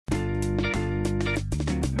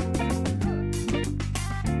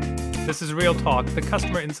This is Real Talk, the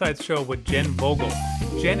Customer Insights Show with Jen Vogel.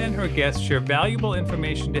 Jen and her guests share valuable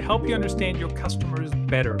information to help you understand your customers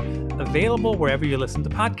better. Available wherever you listen to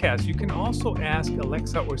podcasts. You can also ask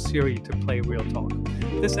Alexa or Siri to play Real Talk.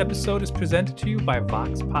 This episode is presented to you by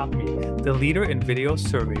Vox Popme, the leader in video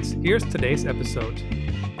surveys. Here's today's episode.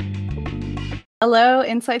 Hello,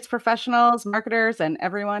 insights professionals, marketers, and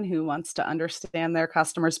everyone who wants to understand their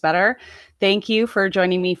customers better. Thank you for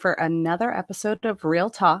joining me for another episode of Real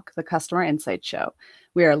Talk, the Customer Insights Show.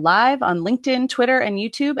 We are live on LinkedIn, Twitter, and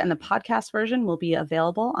YouTube, and the podcast version will be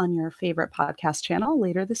available on your favorite podcast channel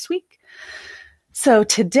later this week. So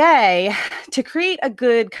today, to create a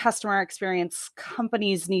good customer experience,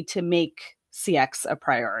 companies need to make CX a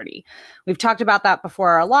priority. We've talked about that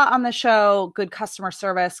before a lot on the show. Good customer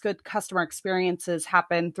service, good customer experiences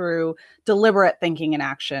happen through deliberate thinking and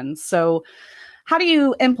actions. So how do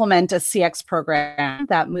you implement a CX program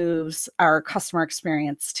that moves our customer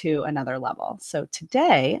experience to another level? So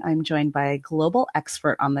today I'm joined by a global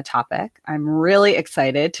expert on the topic. I'm really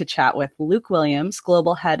excited to chat with Luke Williams,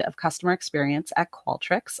 Global Head of Customer Experience at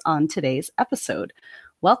Qualtrics, on today's episode.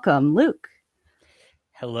 Welcome, Luke.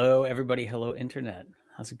 Hello, everybody. Hello, Internet.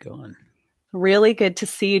 How's it going? Really good to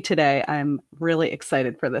see you today. I'm really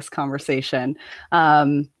excited for this conversation.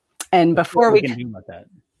 And before we can do about that.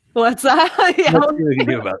 What's that? Yeah, what we can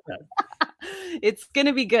do about that? It's going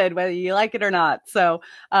to be good, whether you like it or not. So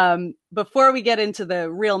before we get into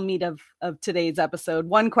the real meat of today's episode,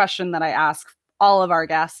 one question that I ask all of our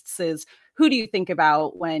guests is, who do you think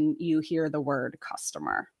about when you hear the word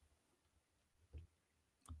customer?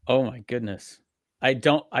 Oh my goodness. I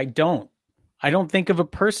don't think of a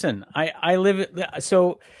person.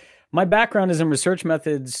 So my background is in research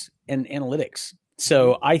methods and analytics.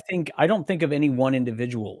 So I don't think of any one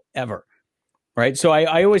individual ever. Right. So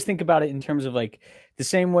I always think about it in terms of like the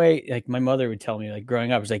same way, like my mother would tell me, like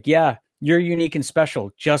growing up, it was like, yeah, you're unique and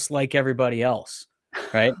special, just like everybody else.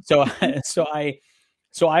 Right. So I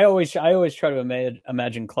always try to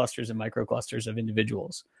imagine clusters and microclusters of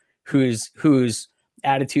individuals whose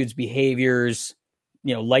attitudes, behaviors,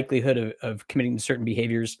 likelihood of committing to certain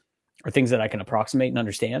behaviors are things that I can approximate and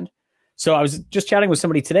understand. So I was just chatting with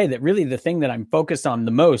somebody today that really the thing that I'm focused on the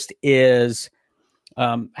most is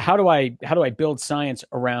how do I build science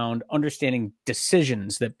around understanding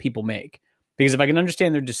decisions that people make? Because if I can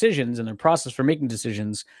understand their decisions and their process for making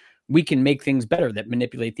decisions, we can make things better that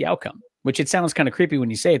manipulate the outcome, which it sounds kind of creepy when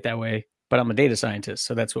you say it that way, but I'm a data scientist.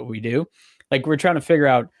 So that's what we do. Like we're trying to figure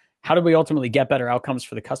out how do we ultimately get better outcomes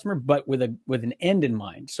for the customer, but with an end in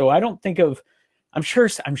mind. So I don't think of, I'm sure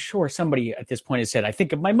somebody at this point has said, I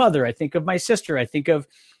think of my mother, I think of my sister, I think of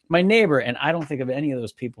my neighbor, and I don't think of any of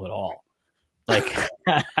those people at all. Like,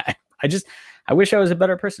 I wish I was a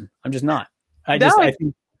better person. I'm just not. I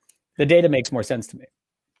think the data makes more sense to me.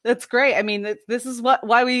 That's great. I mean, this is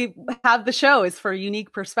why we have the show, is for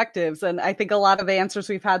unique perspectives. And I think a lot of the answers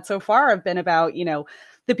we've had so far have been about,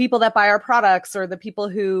 the people that buy our products or the people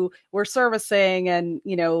who we're servicing. And,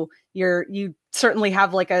 you certainly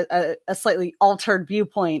have like a slightly altered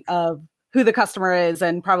viewpoint of who the customer is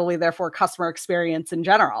and probably therefore customer experience in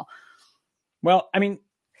general. Well, I don't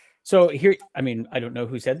know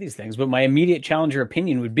who said these things, but my immediate challenger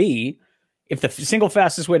opinion would be, if the single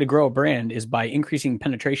fastest way to grow a brand is by increasing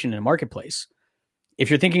penetration in a marketplace, if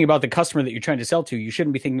you're thinking about the customer that you're trying to sell to, you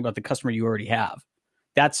shouldn't be thinking about the customer you already have.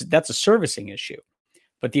 That's a servicing issue.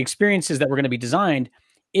 But the experiences that were going to be designed,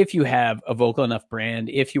 if you have a vocal enough brand,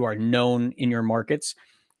 if you are known in your markets,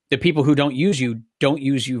 the people who don't use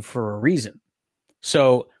you for a reason.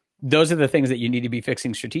 So those are the things that you need to be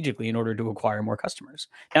fixing strategically in order to acquire more customers.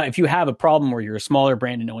 Now, if you have a problem where you're a smaller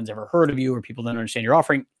brand and no one's ever heard of you or people don't understand your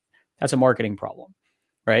offering, that's a marketing problem,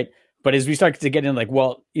 right? But as we start to get in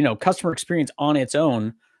customer experience on its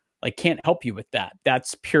own, can't help you with that.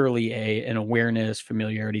 That's purely an awareness,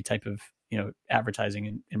 familiarity type of,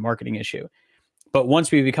 advertising and marketing issue. But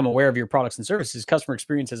once we become aware of your products and services, customer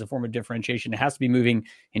experience as a form of differentiation, it has to be moving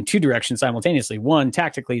in two directions simultaneously. One,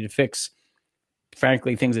 tactically to fix,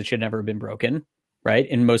 frankly, things that should never have been broken, right?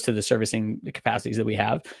 In most of the servicing capacities that we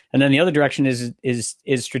have. And then the other direction is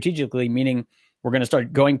strategically, meaning we're going to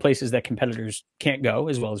start going places that competitors can't go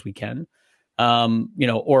as well as we can, or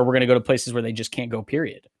we're going to go to places where they just can't go,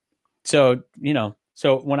 period. So,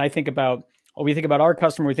 when we think about our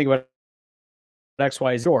customer, we think about X,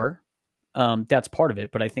 Y, Z, that's part of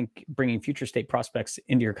it. But I think bringing future state prospects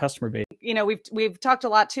into your customer base. We've talked a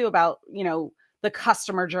lot too about, the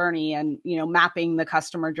customer journey and, mapping the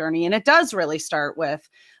customer journey. And it does really start with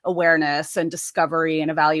awareness and discovery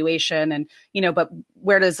and evaluation. And, but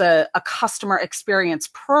where does a customer experience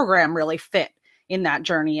program really fit in that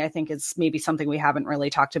journey, I think is maybe something we haven't really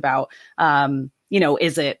talked about.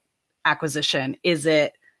 Is it acquisition? Is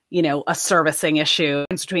it, a servicing issue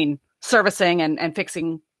between servicing and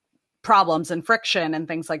fixing problems and friction and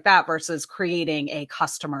things like that versus creating a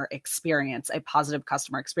customer experience, a positive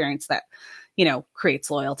customer experience that,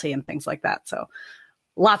 creates loyalty and things like that. So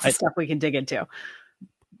lots of stuff we can dig into.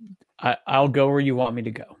 I'll go where you want me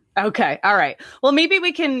to go. Okay. All right. Well, maybe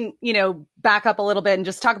we can, back up a little bit and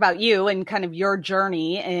just talk about you and kind of your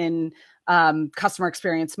journey in customer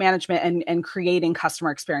experience management and creating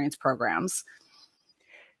customer experience programs.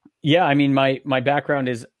 Yeah. I mean, my background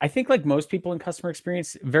is, I think like most people in customer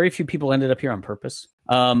experience, very few people ended up here on purpose.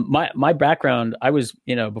 My background, I was,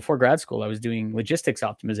 before grad school, I was doing logistics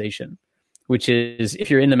optimization, which is, if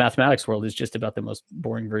you're in the mathematics world, is just about the most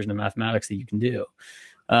boring version of mathematics that you can do.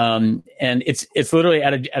 And it's literally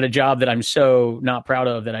at a job that I'm so not proud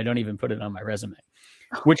of that I don't even put it on my resume,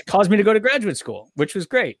 which caused me to go to graduate school, which was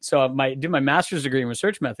great. So I did my master's degree in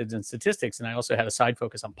research methods and statistics, and I also had a side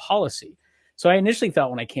focus on policy. So I initially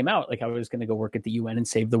thought when I came out, like I was going to go work at the UN and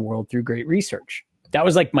save the world through great research. That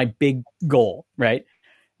was like my big goal, right?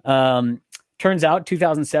 Turns out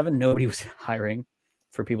 2007, nobody was hiring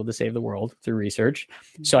for people to save the world through research.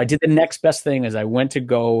 So I did the next best thing as I went to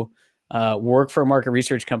go work for a market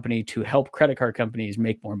research company to help credit card companies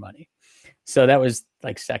make more money. So that was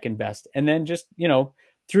like second best. And then just,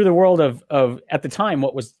 through the world of at the time,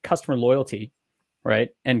 what was customer loyalty, right?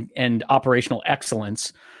 And operational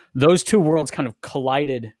excellence, those two worlds kind of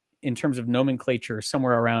collided in terms of nomenclature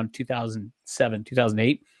somewhere around 2007,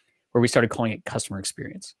 2008, where we started calling it customer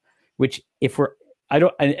experience, which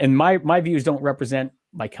my views don't represent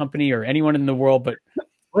my company or anyone in the world, but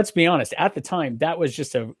let's be honest, at the time, that was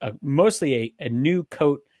just mostly a new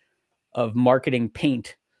coat of marketing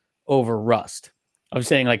paint over rust. I was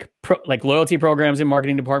saying like loyalty programs in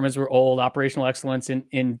marketing departments were old. Operational excellence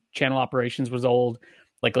in channel operations was old.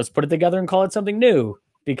 Like, let's put it together and call it something new,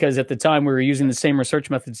 because at the time we were using the same research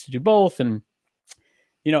methods to do both. And,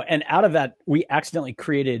 and out of that, we accidentally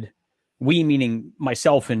created, we meaning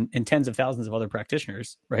myself and tens of thousands of other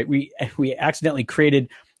practitioners, right? We accidentally created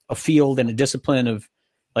a field and a discipline of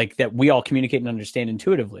like that we all communicate and understand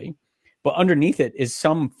intuitively, but underneath it is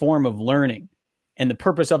some form of learning. And the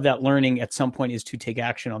purpose of that learning at some point is to take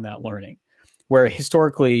action on that learning, where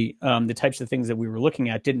historically the types of things that we were looking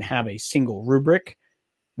at didn't have a single rubric.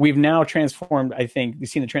 We've now transformed, I think, we've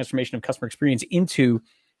seen the transformation of customer experience into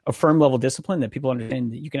a firm level discipline that people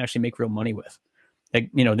understand that you can actually make real money with. Like,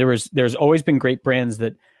 there's always been great brands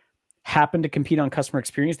that happen to compete on customer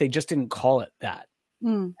experience. They just didn't call it that,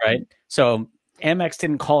 right? So Amex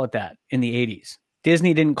didn't call it that in the 80s.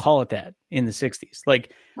 Disney didn't call it that in the 60s.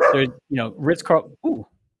 Like, there's, Ritz-Carlton. Ooh,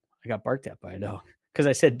 I got barked at by a dog because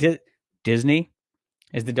I said Disney.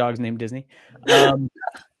 Is the dog's name Disney?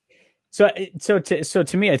 So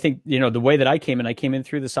to me, I think, the way that I came in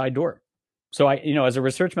through the side door. So I, as a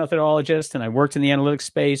research methodologist, and I worked in the analytics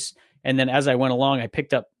space. And then as I went along, I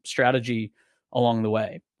picked up strategy along the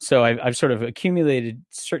way. So I've sort of accumulated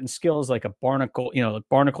certain skills like a barnacle, like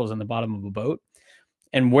barnacles on the bottom of a boat.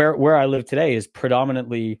 And where I live today is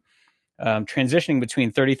predominantly transitioning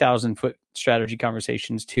between 30,000 foot strategy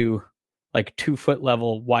conversations to like 2 foot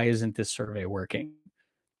level, why isn't this survey working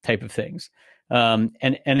type of things. And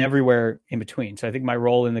everywhere in between. So I think my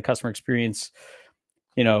role in the customer experience,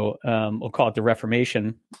 we'll call it the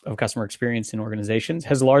reformation of customer experience in organizations,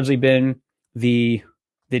 has largely been the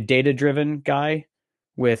data-driven guy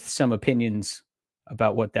with some opinions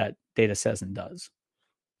about what that data says and does.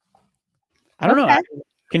 I don't know.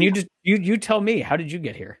 Can you just you tell me, how did you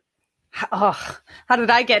get here? Oh, how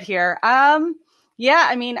did I get here? Yeah,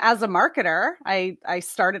 I mean, as a marketer, I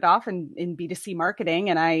started off in B2C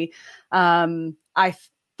marketing, and I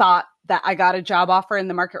thought that I got a job offer in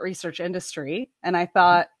the market research industry, and I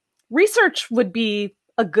thought research would be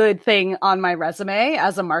a good thing on my resume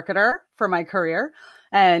as a marketer for my career,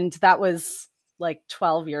 and that was like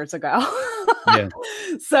 12 years ago. Yeah.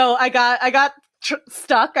 So I got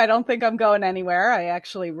stuck. I don't think I'm going anywhere. I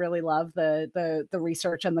actually really love the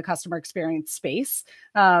research and the customer experience space,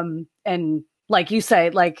 and like you say,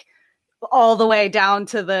 like all the way down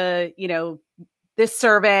to the, this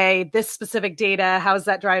survey, this specific data, how is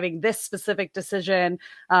that driving this specific decision,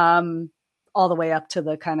 all the way up to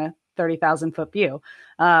the kind of 30,000 foot view.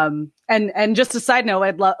 And just a side note,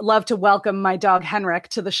 I'd love to welcome my dog Henrik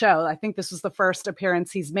to the show. I think this was the first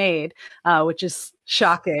appearance he's made, which is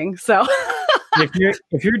shocking. So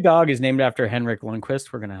if your dog is named after Henrik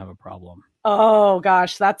Lundqvist, we're going to have a problem. Oh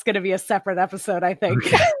gosh, that's going to be a separate episode, I think.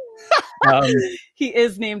 Okay. He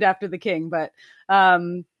is named after the king, but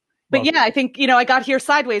But yeah, I think, I got here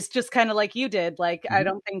sideways, just kind of like you did. Like, I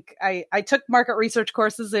don't think I took market research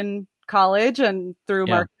courses in college and through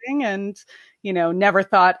marketing, and, never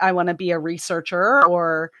thought I want to be a researcher,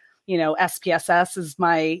 or, SPSS is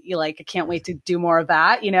my, I can't wait to do more of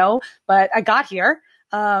that, but I got here,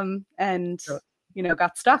 and,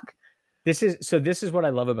 got stuck. This is what I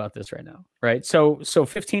love about this right now. Right. So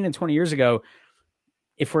 15 and 20 years ago,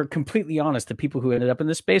 if we're completely honest, the people who ended up in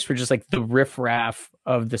this space were just like the riffraff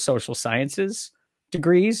of the social sciences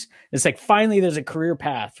degrees. It's like, finally, there's a career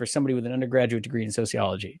path for somebody with an undergraduate degree in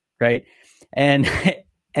sociology. Right. And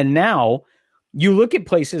now you look at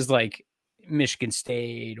places like Michigan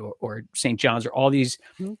State or St. John's, or all these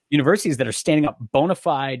universities that are standing up bona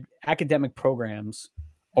fide academic programs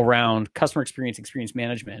around customer experience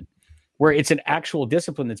management, where it's an actual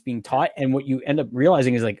discipline that's being taught. And what you end up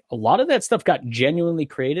realizing is like a lot of that stuff got genuinely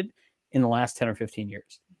created in the last 10 or 15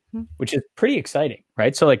 years, which is pretty exciting,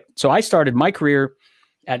 right? So I started my career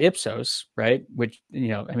at Ipsos, right? Which,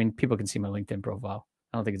 people can see my LinkedIn profile.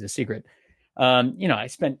 I don't think it's a secret. I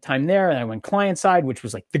spent time there, and I went client side, which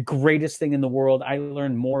was like the greatest thing in the world. I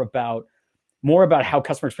learned more about how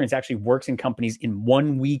customer experience actually works in companies in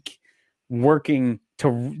 1 week working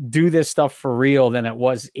to do this stuff for real than it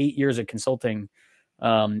was 8 years of consulting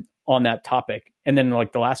on that topic. And then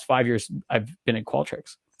like the last 5 years, I've been at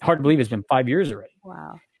Qualtrics. Hard to believe it's been 5 years already.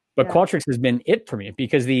 Wow. But Qualtrics has been it for me,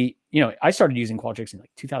 because I started using Qualtrics in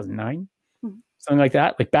like 2009, something like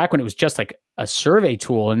that. Like back when it was just like a survey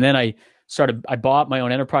tool. And then I bought my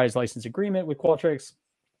own enterprise license agreement with Qualtrics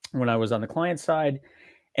when I was on the client side.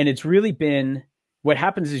 And it's really been, what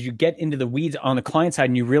happens is you get into the weeds on the client side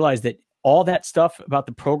and you realize that all that stuff about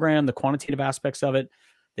the program, the quantitative aspects of it,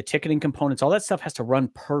 the ticketing components, all that stuff has to run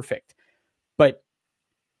perfect. But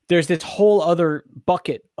there's this whole other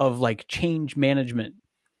bucket of like change management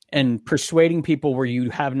and persuading people where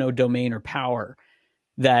you have no domain or power,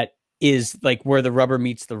 that is like where the rubber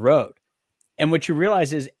meets the road. And what you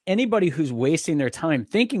realize is anybody who's wasting their time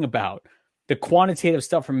thinking about the quantitative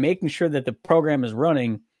stuff from making sure that the program is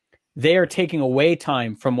running, they are taking away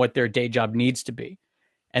time from what their day job needs to be.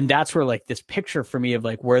 And that's where like this picture for me of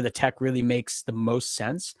like where the tech really makes the most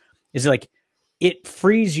sense is like, it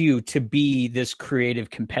frees you to be this creative,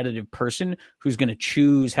 competitive person who's going to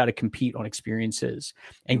choose how to compete on experiences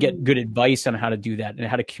and get good advice on how to do that and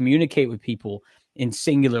how to communicate with people in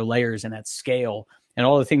singular layers and at scale, and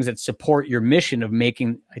all the things that support your mission of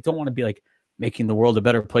making, I don't want to be like making the world a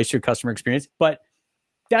better place through customer experience, but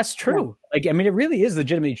that's true. Like, I mean, it really is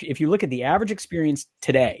legitimate. If you look at the average experience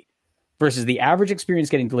today versus the average experience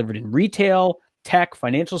getting delivered in retail, tech,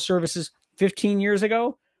 financial services 15 years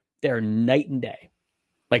ago, they're night and day.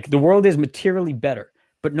 Like the world is materially better,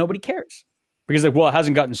 but nobody cares because like, well, it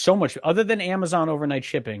hasn't gotten so much other than Amazon overnight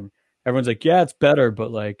shipping. Everyone's like, yeah, it's better,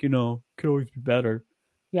 but like, could always be better.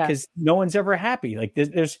 Yeah. Because no one's ever happy. Like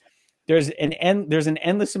there's an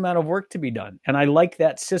endless amount of work to be done. And I like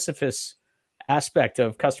that Sisyphus aspect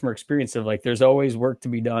of customer experience of like, there's always work to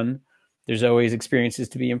be done. There's always experiences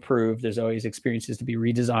to be improved. There's always experiences to be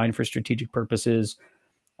redesigned for strategic purposes.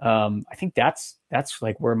 I think that's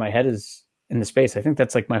like where my head is in the space. I think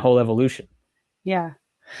that's like my whole evolution. Yeah.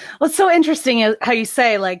 Well, it's so interesting how you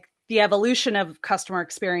say like the evolution of customer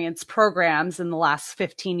experience programs in the last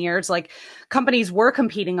 15 years, like companies were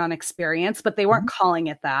competing on experience, but they weren't calling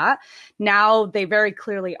it that. Now they very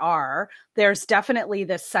clearly are. There's definitely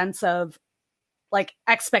this sense of like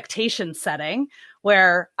expectation setting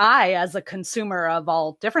where I, as a consumer of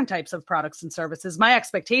all different types of products and services, my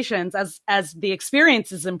expectations as the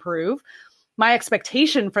experiences improve, my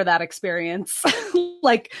expectation for that experience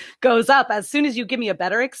like goes up. As soon as you give me a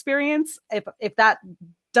better experience, if that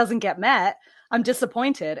doesn't get met, I'm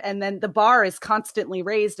disappointed. And then the bar is constantly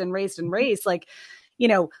raised and raised and raised. Like,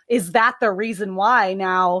 is that the reason why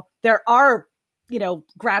now there are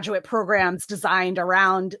graduate programs designed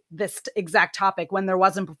around this exact topic when there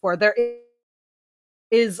wasn't before? There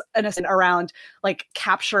is an around like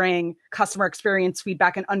capturing customer experience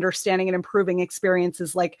feedback and understanding and improving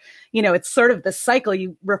experiences. Like, it's sort of the cycle.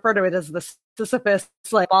 You refer to it as the Sisyphus,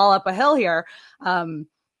 like all up a hill here.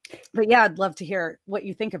 But yeah, I'd love to hear what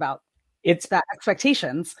you think about that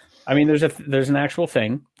expectations. I mean, there's an actual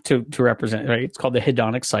thing to represent, right? It's called the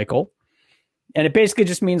hedonic cycle. And it basically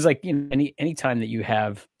just means like, any time that you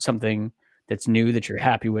have something that's new that you're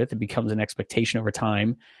happy with, it becomes an expectation over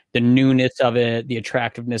time. The newness of it, the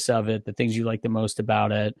attractiveness of it, the things you like the most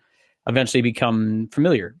about it eventually become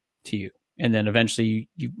familiar to you. And then eventually,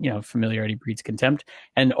 familiarity breeds contempt.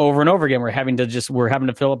 And over again, we're having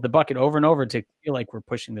to fill up the bucket over and over to feel like we're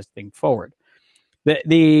pushing this thing forward.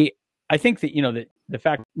 I think that, the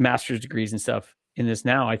fact master's degrees and stuff in this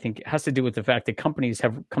now, I think it has to do with the fact that companies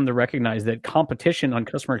have come to recognize that competition on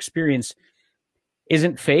customer experience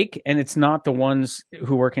isn't fake, and it's not the ones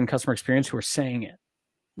who work in customer experience who are saying it,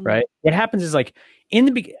 right? What happens is like in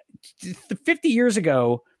the 50 years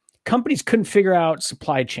ago, companies couldn't figure out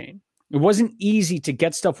supply chain. It wasn't easy to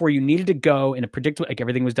get stuff where you needed to go in a predictable, like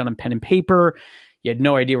everything was done on pen and paper. You had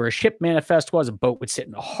no idea where a ship manifest was. A boat would sit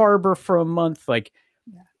in a harbor for a month. Like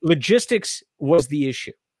logistics was the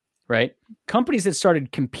issue, right? Companies that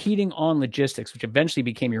started competing on logistics, which eventually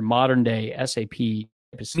became your modern day SAP,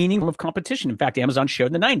 meaning of competition. In fact, Amazon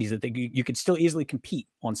showed in the 90s that you could still easily compete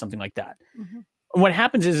on something like that. And what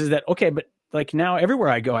happens is that, okay, but like now everywhere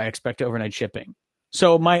I go, I expect overnight shipping.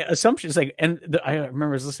 So my assumption is like, I remember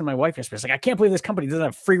I was listening to my wife yesterday. It's like, I can't believe this company doesn't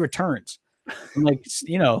have free returns. I'm like,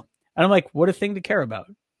 and I'm like, what a thing to care about.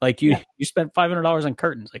 Like you spent $500 on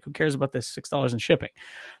curtains. Like who cares about this $6 in shipping?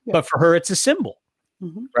 Yeah. But for her, it's a symbol,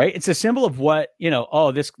 right? It's a symbol of what,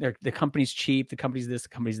 the company's cheap, the company's this, the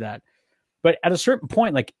company's that. But at a certain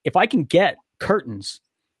point, like if I can get curtains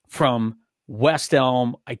from West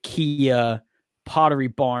Elm, IKEA, Pottery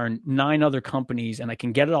Barn, 9 other companies, and I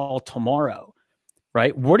can get it all tomorrow,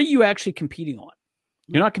 right? What are you actually competing on?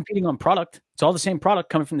 You're not competing on product. It's all the same product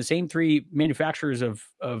coming from the same 3 manufacturers of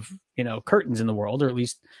curtains in the world, or at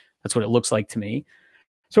least that's what it looks like to me.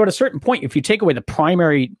 So at a certain point, if you take away the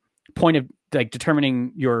primary point of like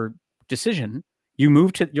determining your decision,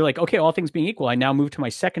 you're like, okay, all things being equal, I now move to my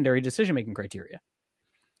secondary decision-making criteria.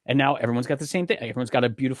 And now everyone's got the same thing. Everyone's got a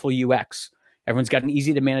beautiful UX. Everyone's got an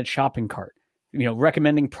easy to manage shopping cart,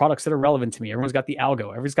 recommending products that are relevant to me. Everyone's got the algo.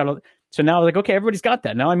 Everybody's got so now like, okay, everybody's got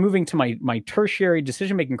that. Now I'm moving to my tertiary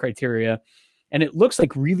decision-making criteria, and it looks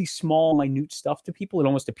like really small, minute stuff to people. It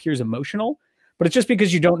almost appears emotional, but it's just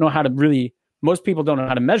because you don't know how to really, most people don't know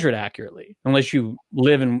how to measure it accurately unless you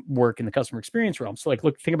live and work in the customer experience realm. So like,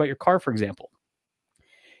 think about your car, for example.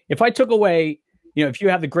 If I took away, if you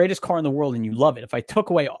have the greatest car in the world and you love it, if I took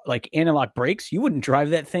away like anti-lock brakes, you wouldn't drive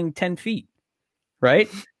that thing 10 feet, right?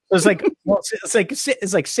 So it's like,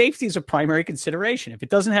 it's like safety is a primary consideration. If it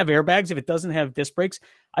doesn't have airbags, if it doesn't have disc brakes,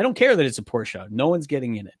 I don't care that it's a Porsche. No one's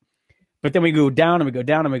getting in it. But then we go down and we go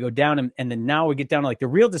down and we go down. And then now we get down to like the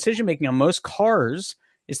real decision-making on most cars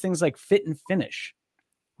is things like fit and finish,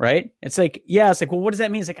 right? It's like, it's like, well, what does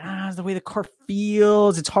that mean? It's like, it's the way the car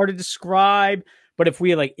feels. It's hard to describe. But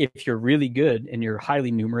if you're really good and you're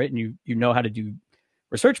highly numerate and you know how to do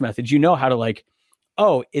research methods, you know how to like,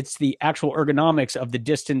 it's the actual ergonomics of the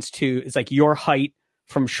distance it's like your height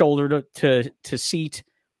from shoulder to seat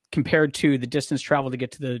compared to the distance traveled to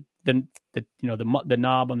get to the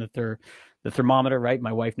knob on the thermometer, right?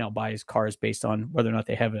 My wife now buys cars based on whether or not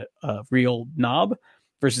they have a real knob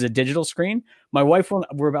versus a digital screen.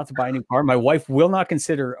 We're about to buy a new car. My wife will not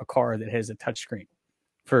consider a car that has a touch screen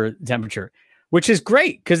for temperature, which is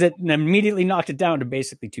great because it immediately knocked it down to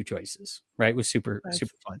basically 2 choices, right? It was super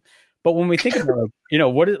fun. But when we think about,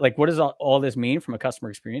 what does all this mean from a customer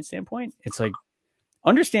experience standpoint? It's like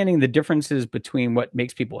understanding the differences between what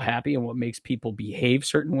makes people happy and what makes people behave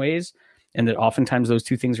certain ways, and that oftentimes those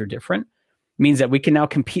 2 things are different, means that we can now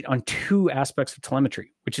compete on 2 aspects of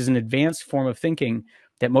telemetry, which is an advanced form of thinking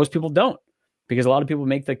that most people don't, because a lot of people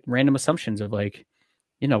make like random assumptions of like,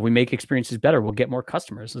 we make experiences better, we'll get more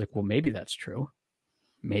customers. It's like, well, maybe that's true.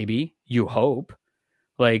 Maybe, you hope.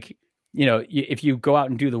 Like, if you go out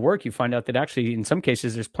and do the work, you find out that actually, in some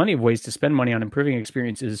cases, there's plenty of ways to spend money on improving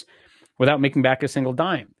experiences without making back a single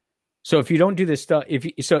dime. So if you don't do this stuff,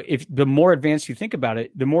 if the more advanced you think about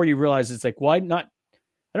it, the more you realize it's like, well, I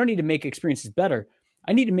don't need to make experiences better.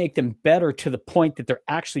 I need to make them better to the point that they're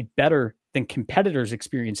actually better than competitors'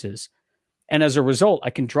 experiences. And as a result, I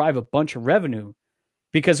can drive a bunch of revenue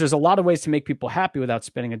because there's a lot of ways to make people happy without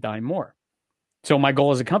spending a dime more. So my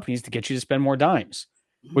goal as a company is to get you to spend more dimes,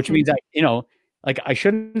 which means I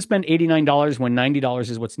shouldn't spend $89 when $90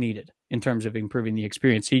 is what's needed in terms of improving the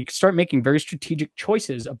experience. So you can start making very strategic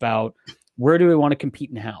choices about where do we want to compete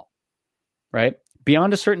and how, right?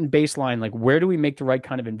 Beyond a certain baseline, like where do we make the right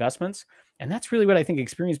kind of investments? And that's really what I think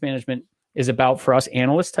experience management is about for us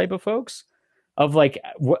analyst type of folks, of like,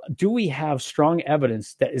 do we have strong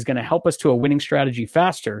evidence that is going to help us to a winning strategy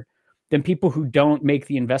faster than people who don't make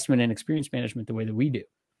the investment in experience management the way that we do?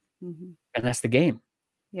 And that's the game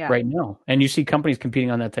right now. And you see companies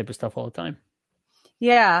competing on that type of stuff all the time.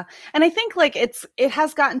 Yeah. And I think like it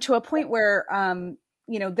has gotten to a point where,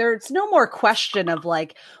 there's no more question of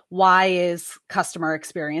like, why is customer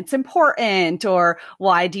experience important, or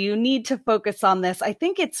why do you need to focus on this? I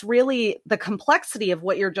think it's really the complexity of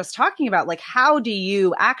what you're just talking about. Like, how do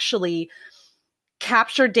you actually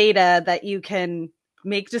capture data that you can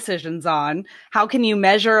make decisions on? How can you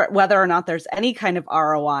measure whether or not there's any kind of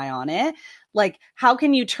ROI on it? Like, how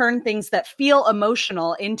can you turn things that feel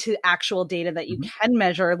emotional into actual data that you can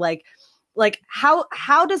measure? Like how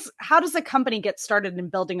does a company get started in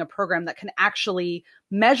building a program that can actually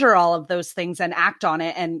measure all of those things and act on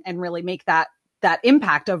it and really make that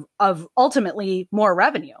impact of ultimately more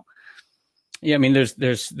revenue? Yeah, I mean, there's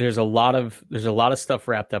a lot of stuff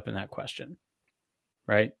wrapped up in that question,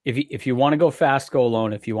 right? If you want to go fast, go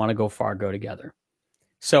alone. If you want to go far, go together.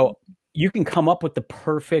 So you can come up with the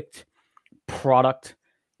perfect product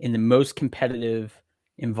in the most competitive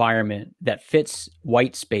environment that fits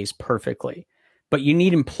white space perfectly, but you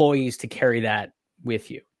need employees to carry that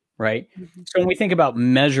with you, right? So when we think about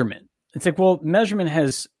measurement, it's like, well, measurement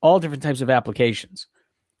has all different types of applications.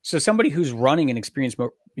 So somebody who's running an experience,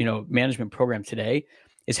 management program today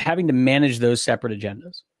is having to manage those separate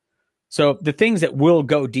agendas. So the things that we'll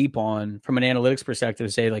go deep on from an analytics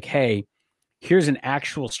perspective say like, hey, here's an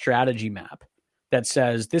actual strategy map that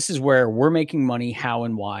says this is where we're making money, how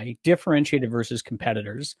and why, differentiated versus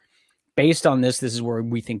competitors. Based on this is where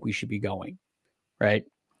we think we should be going, right?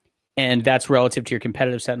 And that's relative to your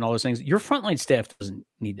competitive set and all those things. Your frontline staff doesn't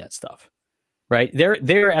need that stuff, right?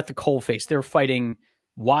 They're at the coalface. They're fighting,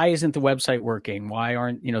 why isn't the website working? Why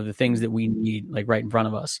aren't, the things that we need like right in front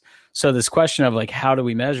of us? So this question of like, how do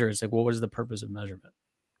we measure? It's like, well, what is the purpose of measurement?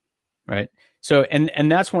 Right. So,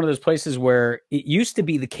 and that's one of those places where it used to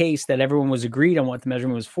be the case that everyone was agreed on what the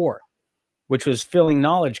measurement was for, which was filling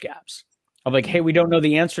knowledge gaps of like, hey, we don't know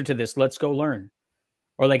the answer to this. Let's go learn.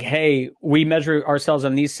 Or like, hey, we measure ourselves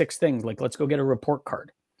on these 6 things. Like, let's go get a report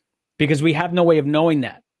card because we have no way of knowing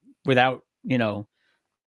that without,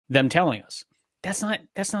 them telling us. That's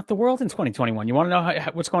not the world in 2021. You want to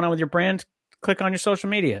know what's going on with your brand? Click on your social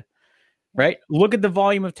media. Right? Look at the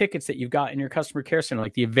volume of tickets that you've got in your customer care center.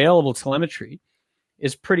 Like the available telemetry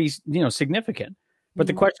is pretty, significant. But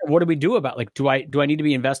the question of what do we do about like, do I need to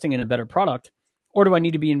be investing in a better product or do I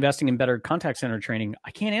need to be investing in better contact center training?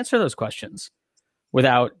 I can't answer those questions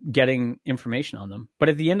without getting information on them. But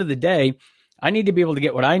at the end of the day, I need to be able to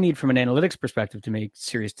get what I need from an analytics perspective to make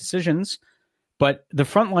serious decisions. But the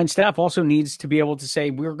frontline staff also needs to be able to say,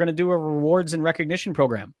 we're going to do a rewards and recognition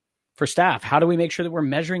program for staff. How do we make sure that we're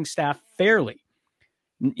measuring staff fairly?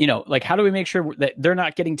 Like how do we make sure that they're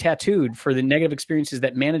not getting tattooed for the negative experiences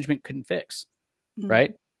that management couldn't fix,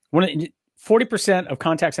 right? 40% of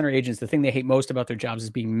contact center agents, the thing they hate most about their jobs is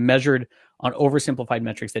being measured on oversimplified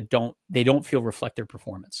metrics that they don't feel reflect their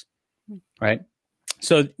performance, right?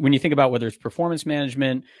 So when you think about whether it's performance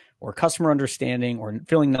management or customer understanding or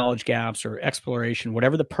filling knowledge gaps or exploration,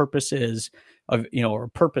 whatever the purpose is of, or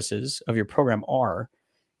purposes of your program are,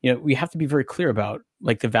 we have to be very clear about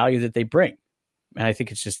like the value that they bring. And I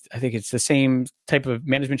think it's the same type of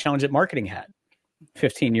management challenge that marketing had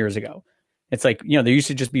 15 years ago. It's like, there used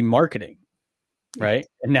to just be marketing, right?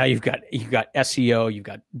 And now you've got SEO, you've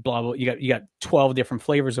got blah, blah, you got 12 different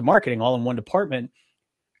flavors of marketing all in one department.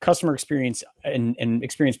 Customer experience and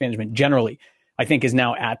experience management generally, I think is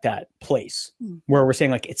now at that place where we're saying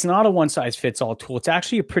like, it's not a one size fits all tool. It's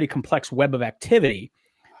actually a pretty complex web of activity.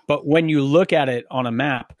 But when you look at it on a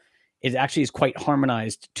map, it actually is quite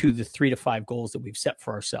harmonized to the 3 to 5 goals that we've set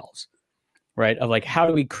for ourselves, right? Of like, how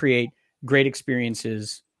do we create great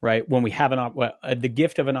experiences, right? When we have the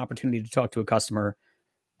gift of an opportunity to talk to a customer,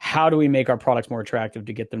 how do we make our products more attractive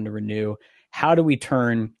to get them to renew? How do we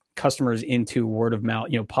turn customers into word of mouth,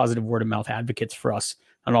 positive word of mouth advocates for us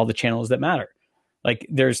on all the channels that matter? Like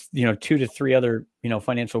there's, 2 to 3 other,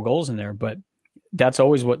 financial goals in there, but that's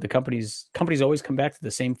always what the companies always come back to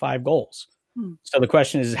the same 5 goals. So the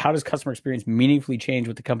question is, how does customer experience meaningfully change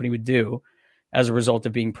what the company would do as a result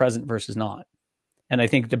of being present versus not? And I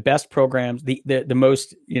think the best programs, the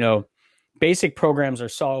most, basic programs are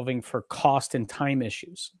solving for cost and time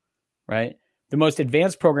issues, right? The most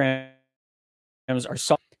advanced programs are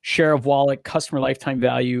solving share of wallet, customer lifetime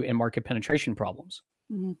value, and market penetration problems.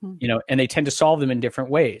 And they tend to solve them in different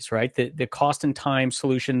ways, right? The cost and time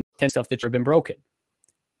solution tends to stuff that's been broken.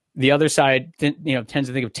 The other side, tends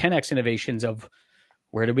to think of 10x innovations of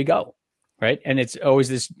where do we go, right? And it's always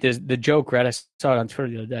the joke, right? I saw it on Twitter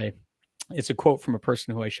the other day. It's a quote from a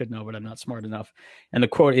person who I should know, but I'm not smart enough. And the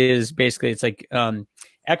quote is basically, it's like,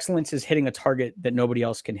 excellence is hitting a target that nobody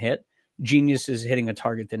else can hit. Genius is hitting a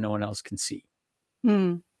target that no one else can see.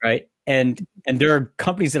 Right. And there are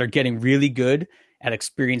companies that are getting really good at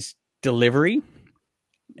experience delivery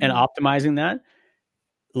and optimizing that.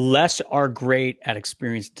 Less are great at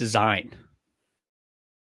experience design.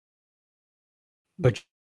 But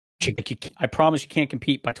I promise you can't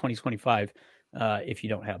compete by 2025 if you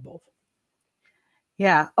don't have both.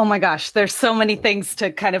 Yeah. Oh my gosh. There's so many things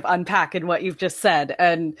to kind of unpack in what you've just said.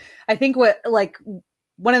 And I think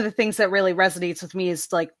one of the things that really resonates with me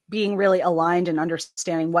is like being really aligned and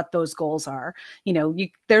understanding what those goals are.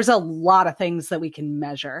 There's a lot of things that we can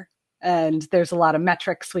measure, and there's a lot of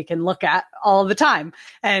metrics we can look at all the time.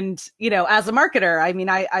 And, as a marketer, I mean,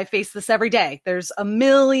 I face this every day. There's a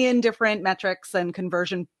million different metrics and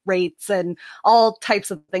conversion rates and all types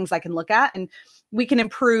of things I can look at. And we can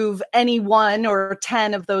improve any 1 or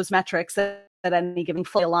 10 of those metrics at any given,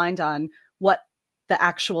 fully aligned on what the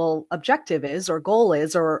actual objective is or goal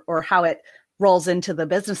is, or how it rolls into the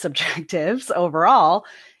business objectives overall.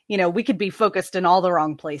 We could be focused in all the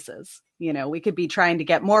wrong places. We could be trying to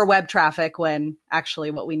get more web traffic when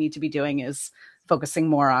actually what we need to be doing is focusing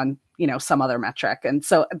more on, some other metric. And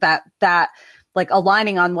so that like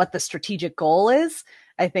aligning on what the strategic goal is,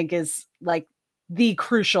 I think is like the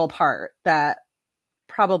crucial part that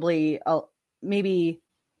probably maybe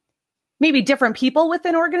different people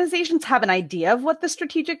within organizations have an idea of what the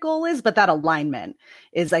strategic goal is, but that alignment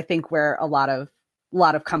is, I think, where a lot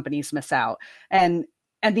of companies miss out. And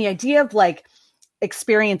the idea of like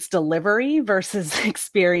experience delivery versus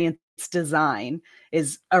experience design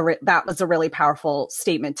that was a really powerful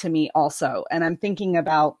statement to me also. And I'm thinking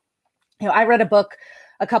about, I read a book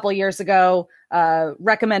a couple years ago,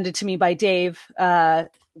 recommended to me by Dave,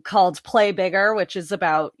 called Play Bigger, which is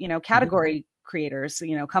about, category creators,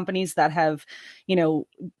 companies that have,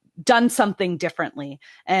 done something differently.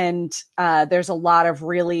 And there's a lot of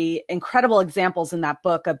really incredible examples in that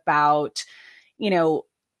book about,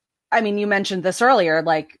 I mean, you mentioned this earlier,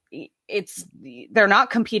 like they're not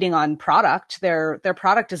competing on product. Their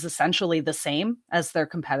product is essentially the same as their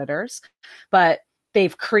competitors, but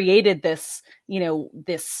they've created this,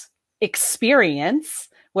 this experience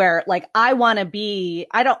where like I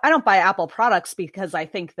don't buy Apple products because I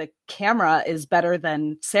think the camera is better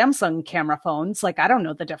than Samsung camera phones. Like I don't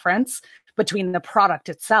know the difference between the product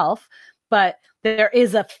itself, but there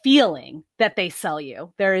is a feeling that they sell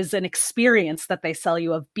you. There is an experience that they sell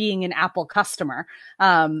you of being an Apple customer.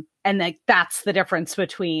 And like that's the difference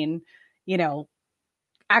between,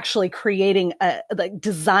 actually creating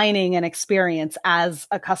designing an experience as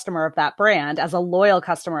a customer of that brand, as a loyal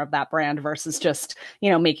customer of that brand versus just,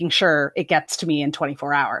 making sure it gets to me in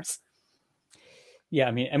 24 hours. Yeah.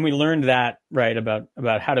 I mean, and we learned that, right, about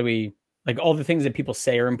how do we, like all the things that people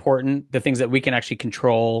say are important, the things that we can actually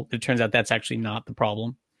control, it turns out that's actually not the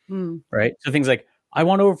problem, right? So things like, I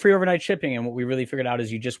want free overnight shipping. And what we really figured out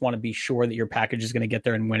is you just want to be sure that your package is going to get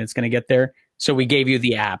there and when it's going to get there. So we gave you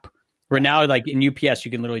the app. Where now, like in UPS,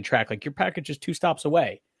 you can literally track like your package is 2 stops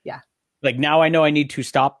away. Yeah. Like now I know I need to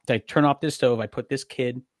stop. I turn off this stove. I put this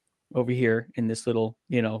kid over here in this little,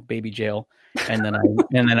 baby jail, and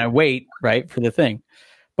then I wait, right, for the thing.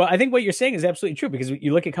 But I think what you're saying is absolutely true, because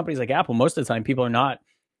you look at companies like Apple. Most of the time, people are not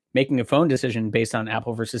making a phone decision based on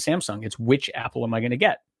Apple versus Samsung. It's which Apple am I going to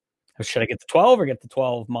get? Should I get the 12 or get the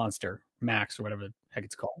 12 Monster Max or whatever the heck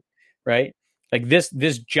it's called, right? Like this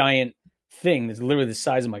giant thing that's literally the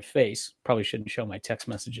size of my face. Probably shouldn't show my text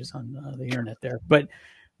messages on the internet there, but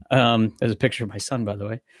there's a picture of my son, by the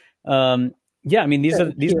way. Yeah, I mean these are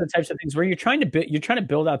the types of things where you're trying to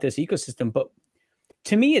build out this ecosystem. But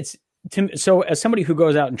to me, so as somebody who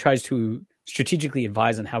goes out and tries to strategically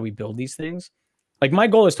advise on how we build these things, like my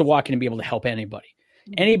goal is to walk in and be able to help anybody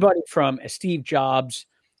from a Steve Jobs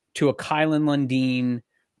to a Kylan Lundin,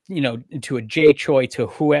 to a Jay Choi, to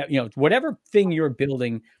whoever, whatever thing you're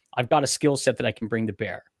building. I've got a skill set that I can bring to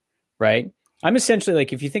bear, right? I'm essentially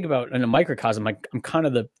like, if you think about in a microcosm, like I'm kind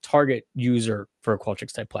of the target user for a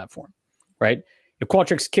Qualtrics type platform, right? If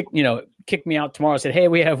Qualtrics kicked me out tomorrow and said, hey,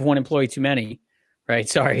 we have 1 employee too many, right?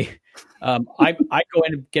 Sorry. I go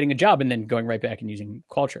into getting a job and then going right back and using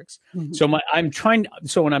Qualtrics. Mm-hmm.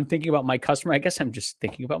 So when I'm thinking about my customer, I guess I'm just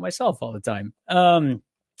thinking about myself all the time.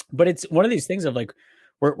 But it's one of these things of like,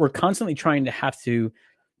 we're constantly trying to have to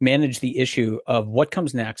manage the issue of what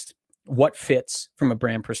comes next, what fits from a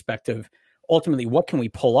brand perspective. Ultimately, what can we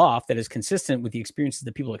pull off that is consistent with the experiences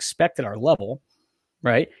that people expect at our level,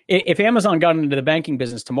 right? If Amazon got into the banking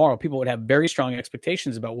business tomorrow, people would have very strong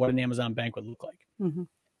expectations about what an Amazon bank would look like. Mm-hmm.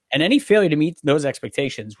 And any failure to meet those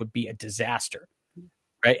expectations would be a disaster,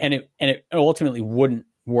 right? And it ultimately wouldn't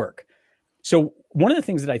work. So one of the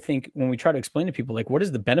things that I think when we try to explain to people, like, what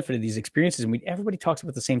is the benefit of these experiences? And everybody talks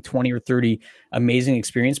about the same 20 or 30 amazing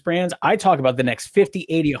experience brands. I talk about the next 50,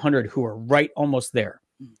 80, 100 who are right almost there.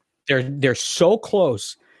 They're so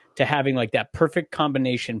close to having like that perfect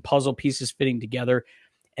combination, puzzle pieces fitting together.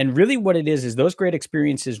 And really what it is those great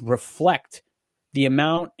experiences reflect the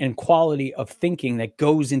amount and quality of thinking that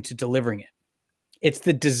goes into delivering it. It's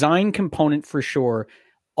the design component for sure.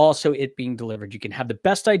 Also, it being delivered. You can have the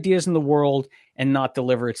best ideas in the world and not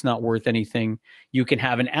deliver. It's not worth anything. You can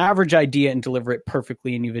have an average idea and deliver it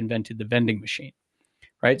perfectly, and you've invented the vending machine,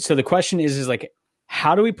 right? So the question is like,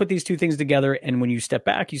 how do we put these two things together? And when you step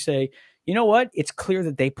back, you say, you know what? It's clear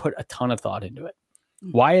that they put a ton of thought into it.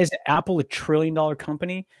 Why is Apple a $1 trillion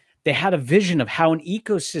company? They had a vision of how an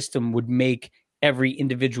ecosystem would make every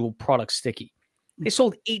individual product sticky. They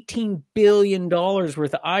sold $18 billion worth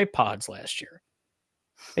of iPods last year.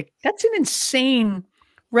 Like, that's an insane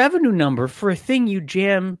revenue number for a thing you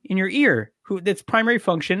jam in your ear. Its primary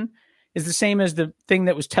function is the same as the thing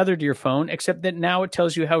that was tethered to your phone, except that now it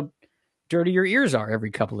tells you how dirty your ears are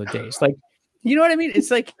every couple of days. Like, you know what I mean?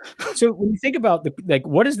 It's like, so when you think about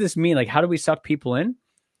what does this mean? Like, how do we suck people in?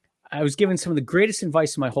 I was given some of the greatest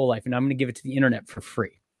advice in my whole life, and I'm going to give it to the internet for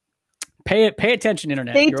free. Pay attention,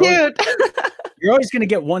 internet. Stay tuned. You're always going to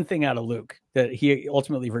get one thing out of Luke that he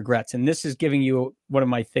ultimately regrets. And this is giving you one of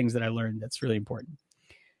my things that I learned that's really important.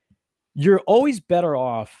 You're always better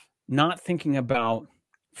off not thinking about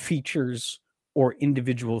features or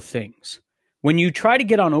individual things. When you try to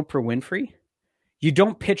get on Oprah Winfrey, you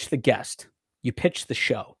don't pitch the guest, you pitch the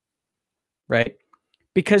show, right?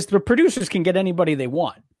 Because the producers can get anybody they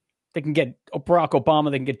want. They can get Barack Obama,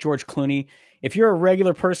 they can get George Clooney. If you're a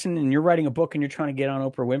regular person and you're writing a book and you're trying to get on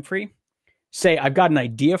Oprah Winfrey, say, I've got an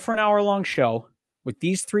idea for an hour-long show with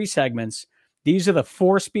these 3 segments. These are the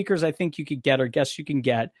 4 speakers I think you could get or guests you can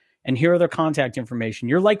get, and here are their contact information.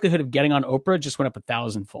 Your likelihood of getting on Oprah just went up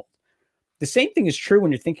 1,000-fold. The same thing is true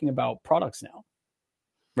when you're thinking about products now,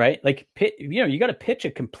 right? Like, you got to pitch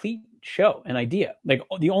a complete show, an idea. Like,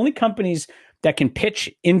 the only companies that can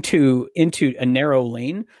pitch into a narrow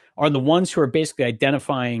lane are the ones who are basically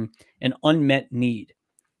identifying an unmet need.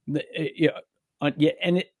 The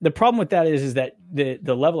problem with that is that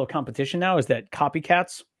the level of competition now is that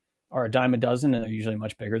copycats are a dime a dozen, and they're usually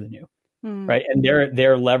much bigger than you, right? And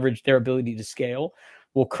their leverage, their ability to scale,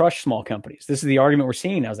 will crush small companies. This is the argument we're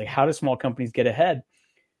seeing now. Is like, how do small companies get ahead?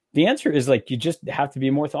 The answer is like, you just have to be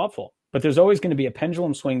more thoughtful. But there's always going to be a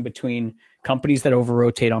pendulum swing between companies that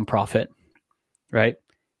over-rotate on profit, right?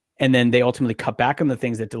 And then they ultimately cut back on the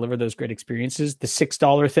things that deliver those great experiences. The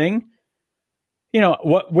 $6 thing.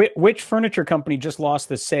 Which furniture company just lost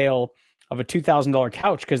the sale of a $2,000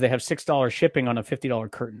 couch because they have $6 shipping on a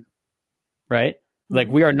 $50 curtain, right? Mm-hmm. Like,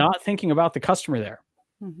 we are not thinking about the customer there.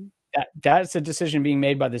 Mm-hmm. That's a decision being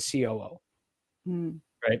made by the COO, right? Mm-hmm.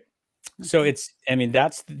 So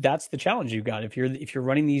that's the challenge you've got if you're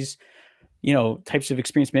running these, types of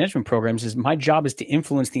experience management programs. Is my job is to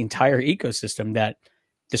influence the entire ecosystem. That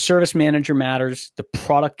the service manager matters, the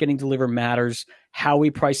product getting delivered matters, how we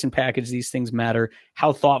price and package these things matter,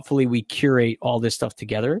 how thoughtfully we curate all this stuff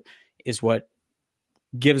together is what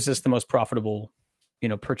gives us the most profitable,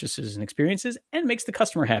 purchases and experiences, and makes the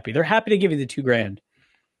customer happy. They're happy to give you the $2,000,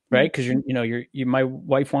 right? Because my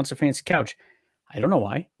wife wants a fancy couch. I don't know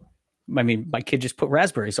why. I mean, my kid just put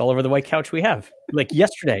raspberries all over the white couch we have. Like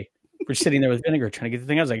yesterday, we're sitting there with vinegar trying to get the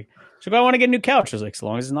thing. I was like, so I want to get a new couch. I was like, as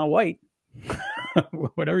long as it's not white.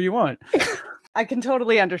 Whatever you want. I can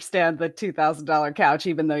totally understand the $2,000 couch,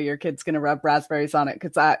 even though your kid's going to rub raspberries on it.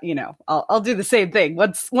 Because I'll do the same thing.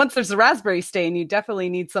 Once there's a raspberry stain, you definitely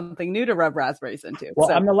need something new to rub raspberries into.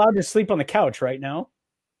 Well, I'm allowed to sleep on the couch right now.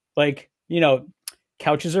 Like,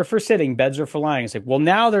 couches are for sitting, beds are for lying. It's like, well,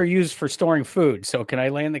 now they're used for storing food. So can I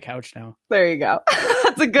lay on the couch now? There you go.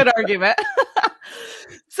 That's a good argument.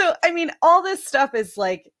 So, I mean, all this stuff is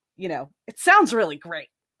like, it sounds really great,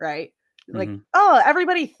 right? Like,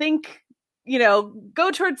 everybody think,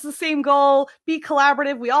 go towards the same goal, be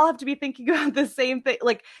collaborative. We all have to be thinking about the same thing.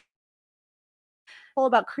 Like, all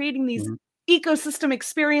about creating these ecosystem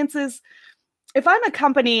experiences. If I'm a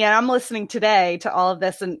company and I'm listening today to all of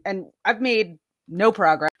this and I've made no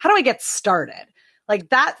progress, how do I get started? Like,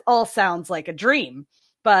 that all sounds like a dream,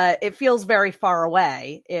 but it feels very far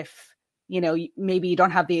away if, maybe you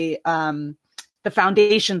don't have the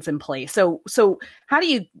foundations in place. So how do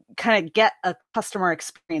you kind of get a customer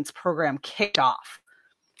experience program kicked off?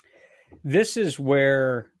 This is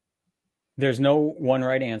where there's no one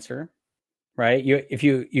right answer, right? If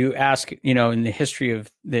you ask, in the history of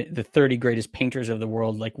the 30 greatest painters of the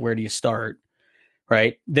world, like, where do you start?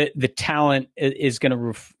 Right. The talent is going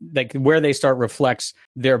to where they start reflects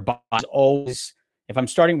their bodies. Always, if I'm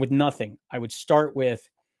starting with nothing, I would start with,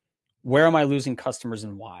 where am I losing customers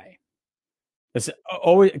and why? It's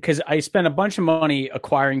always because I spend a bunch of money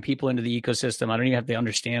acquiring people into the ecosystem. I don't even have to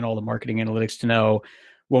understand all the marketing analytics to know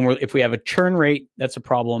if we have a churn rate, that's a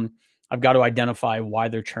problem. I've got to identify why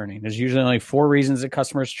they're churning. There's usually only 4 reasons that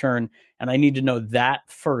customers churn, and I need to know that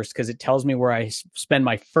first because it tells me where I spend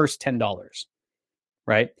my first $10,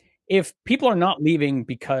 right? If people are not leaving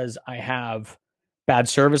because I have bad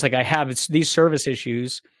service, like I have these service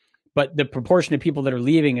issues, but the proportion of people that are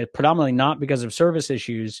leaving is predominantly not because of service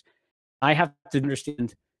issues, I have to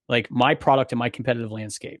understand like my product and my competitive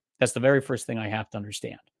landscape. That's the very first thing I have to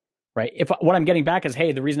understand, right? If what I'm getting back is,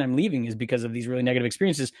 hey, the reason I'm leaving is because of these really negative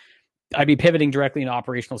experiences, I'd be pivoting directly into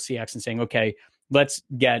operational CX and saying, okay, let's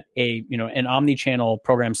get an omni-channel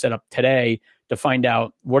program set up today to find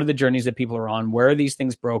out what are the journeys that people are on, where are these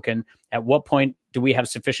things broken, at what point do we have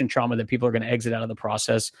sufficient trauma that people are going to exit out of the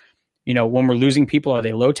process? When we're losing people, are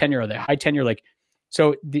they low tenure, are they high tenure?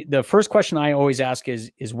 So the first question I always ask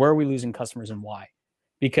is where are we losing customers and why?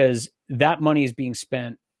 Because that money is being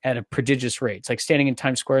spent at a prodigious rate. It's like standing in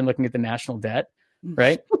Times Square and looking at the national debt,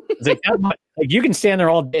 right? It's like you can stand there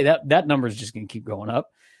all day. That number is just going to keep going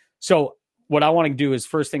up. So what I want to do is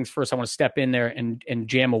first things first, I want to step in there and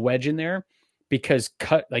jam a wedge in there because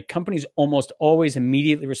companies almost always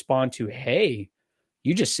immediately respond to, hey,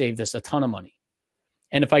 you just saved us a ton of money.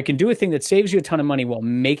 And if I can do a thing that saves you a ton of money while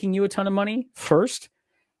making you a ton of money first,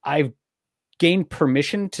 I've gained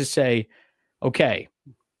permission to say, okay,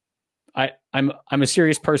 I'm a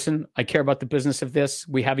serious person. I care about the business of this.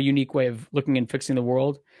 We have a unique way of looking and fixing the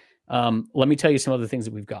world. Let me tell you some other things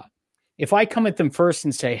that we've got. If I come at them first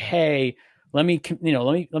and say, hey, let me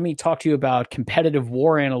talk to you about competitive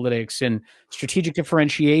war analytics and strategic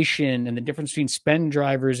differentiation and the difference between spend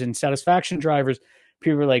drivers and satisfaction drivers,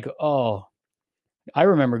 people are like, oh, I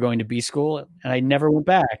remember going to B school and I never went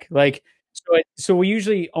back. So we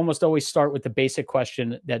usually almost always start with the basic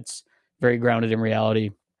question that's very grounded in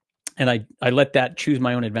reality. And I let that choose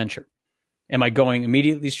my own adventure. Am I going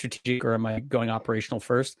immediately strategic or am I going operational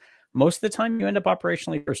first? Most of the time you end up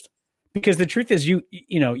operationally first because the truth is you're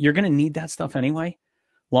going to need that stuff anyway,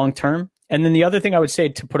 long term. And then the other thing I would say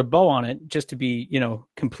to put a bow on it, just to be,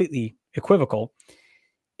 completely equivocal,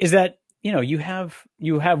 is that, you have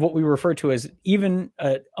what we refer to as uneven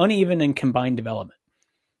and combined development.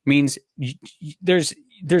 Means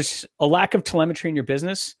there's a lack of telemetry in your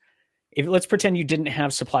business. If let's pretend you didn't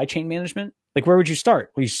have supply chain management, like where would you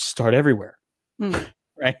start? Well, you start everywhere,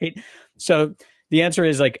 right? So the answer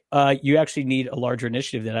is you actually need a larger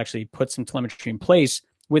initiative that actually puts some telemetry in place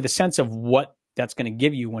with a sense of what that's going to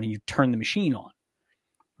give you when you turn the machine on,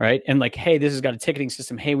 right? And hey, this has got a ticketing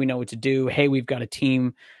system. Hey, we know what to do. Hey, we've got a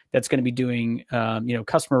team that's going to be doing,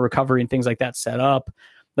 customer recovery and things like that set up.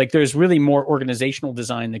 There's really more organizational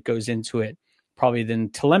design that goes into it probably than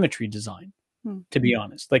telemetry design. To be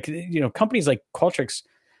honest, companies like Qualtrics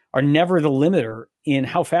are never the limiter in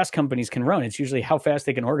how fast companies can run. It's usually how fast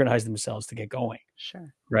they can organize themselves to get going.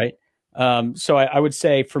 Sure. Right. So I would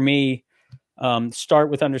say for me,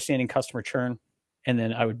 start with understanding customer churn, and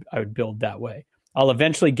then I would build that way. I'll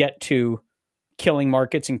eventually get to killing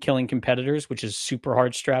markets and killing competitors, which is super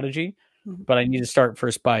hard strategy. But I need to start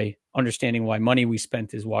first by understanding why money we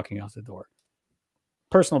spent is walking out the door.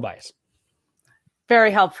 Personal bias.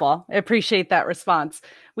 Very helpful. I appreciate that response.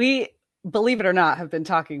 We, believe it or not, have been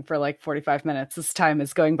talking for 45 minutes. This time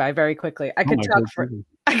is going by very quickly. I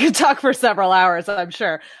could talk for several hours, I'm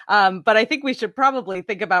sure. But I think we should probably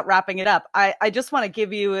think about wrapping it up. I just want to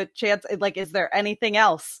give you a chance. Is there anything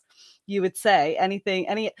else you would say?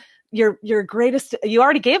 Your greatest, you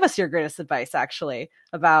already gave us your greatest advice actually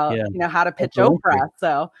about, how to pitch Oprah.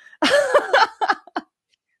 So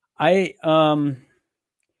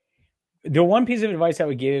the one piece of advice I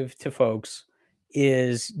would give to folks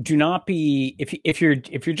is do not be, if you're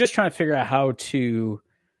just trying to figure out how to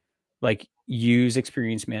use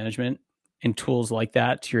experience management and tools like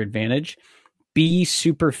that to your advantage, be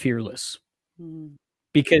super fearless.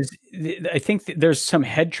 Because I think there's some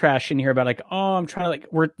head trash in here about I'm trying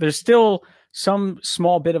to there's still some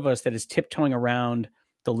small bit of us that is tiptoeing around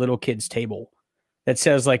the little kid's table that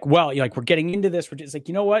says we're getting into this. We're just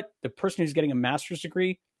you know what? The person who's getting a master's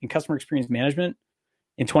degree in customer experience management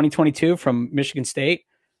in 2022 from Michigan State,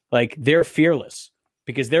 they're fearless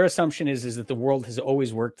because their assumption is that the world has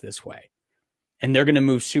always worked this way. And they're going to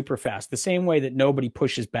move super fast. The same way that nobody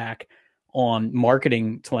pushes back on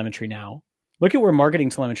marketing telemetry now. Look at where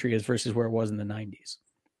marketing telemetry is versus where it was in the 90s,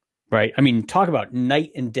 right? I mean, talk about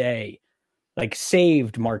night and day,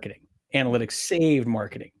 saved marketing. Analytics saved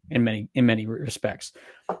marketing in many respects.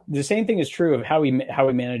 The same thing is true of how we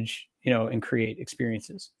manage, and create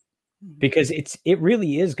experiences, because it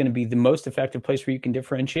really is going to be the most effective place where you can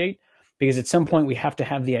differentiate. Because at some point we have to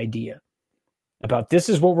have the idea about this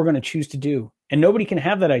is what we're going to choose to do, and nobody can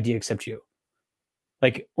have that idea except you,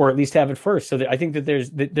 like, or at least have it first. So that I think that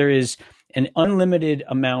there is an unlimited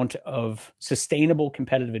amount of sustainable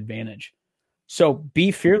competitive advantage. So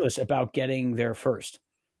be fearless about getting there first,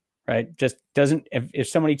 right? Just doesn't, if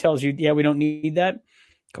somebody tells you, yeah, we don't need that,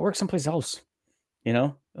 go work someplace else, you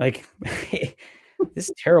know, like this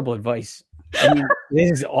is terrible advice. I mean,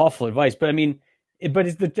 this is awful advice, but I mean,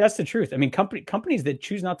 that's the truth. I mean, companies that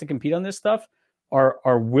choose not to compete on this stuff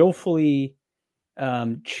are willfully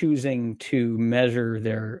choosing to measure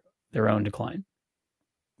their own decline.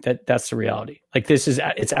 That's the reality. Like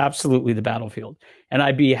it's absolutely the battlefield. And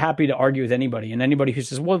I'd be happy to argue with anybody, and anybody who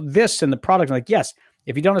says, well, this and the product, I'm like, yes,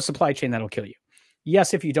 if you don't have a supply chain, that'll kill you.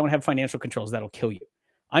 Yes, if you don't have financial controls, that'll kill you.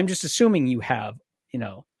 I'm just assuming you have, you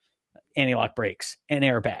know, anti-lock brakes and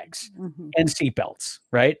airbags and seatbelts,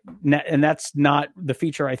 right? And that's not the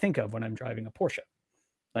feature I think of when I'm driving a Porsche.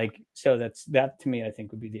 Like, so that to me, I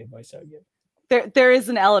think would be the advice I would give. There is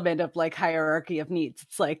an element of like hierarchy of needs.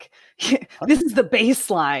 It's like, this is the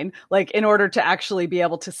baseline. Like, in order to actually be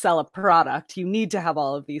able to sell a product, you need to have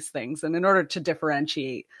all of these things. And in order to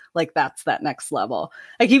differentiate, like, that's that next level.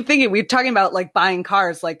 I keep thinking, we're talking about like buying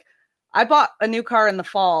cars. Like, I bought a new car in the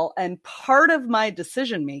fall, and part of my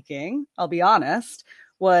decision making, I'll be honest,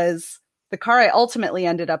 was the car I ultimately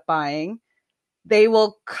ended up buying. They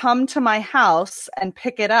will come to my house and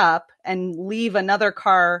pick it up and leave another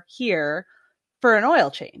car here for an oil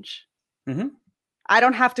change. I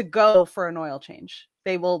don't have to go for an oil change.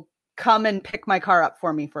 They will come and pick my car up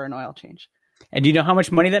for me for an oil change. And do you know how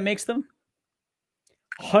much money that makes them?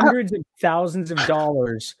 Hundreds of thousands of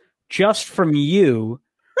dollars just from you,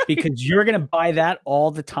 because you're going to buy that all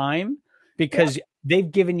the time because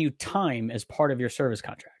they've given you time as part of your service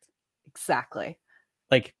contract. Exactly.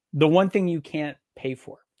 Like the one thing you can't pay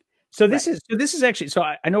for. So this is actually, so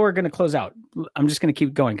I know we're going to close out. I'm just going to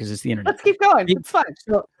keep going because it's the internet. Let's keep going. It's fun.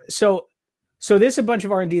 So there's a bunch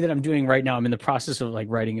of R&D that I'm doing right now. I'm in the process of like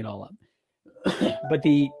writing it all up. But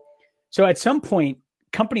so at some point,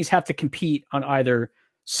 companies have to compete on either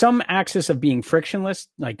some axis of being frictionless,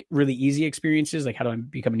 like really easy experiences, like how do I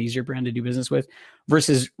become an easier brand to do business with,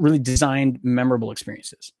 versus really designed, memorable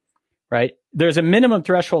experiences, right? There's a minimum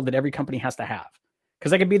threshold that every company has to have.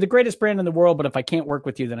 Because I could be the greatest brand in the world, but if I can't work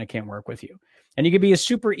with you, then I can't work with you. And you could be a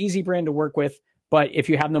super easy brand to work with, but if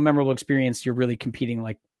you have no memorable experience, you're really competing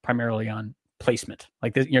like primarily on placement.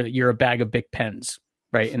 Like you're a bag of Bic pens,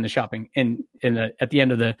 right, in the shopping at the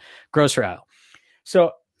end of the grocery aisle.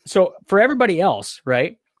 So for everybody else,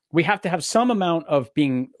 right, we have to have some amount of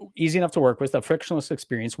being easy enough to work with, a frictionless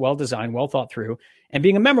experience, well designed, well thought through, and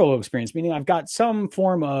being a memorable experience, meaning I've got some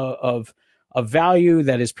form of value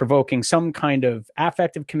that is provoking some kind of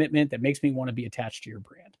affective commitment that makes me want to be attached to your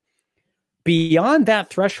brand. Beyond that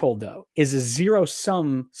threshold, though, is a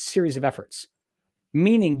zero-sum series of efforts,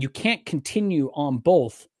 meaning you can't continue on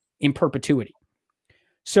both in perpetuity.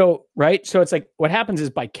 So, right? So it's like what happens is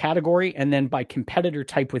by category and then by competitor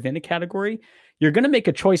type within a category, you're going to make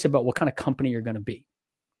a choice about what kind of company you're going to be.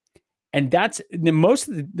 And that's the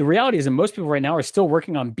reality is that most people right now are still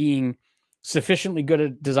working on being sufficiently good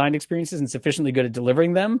at design experiences and sufficiently good at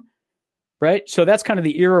delivering them, right? So that's kind of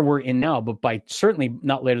the era we're in now, but by certainly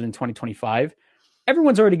not later than 2025,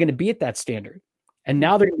 everyone's already going to be at that standard. And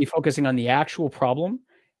now they're going to be focusing on the actual problem.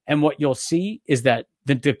 And what you'll see is that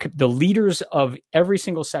the leaders of every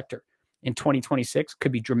single sector in 2026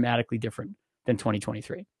 could be dramatically different than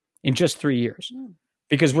 2023 in just 3 years,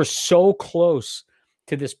 because we're so close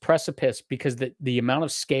to this precipice, because the amount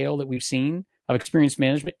of scale that we've seen of experience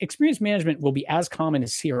management will be as common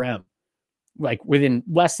as CRM, like within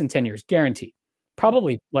less than 10 years, guaranteed,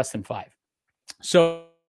 probably less than 5. So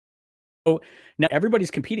now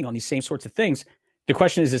everybody's competing on these same sorts of things. The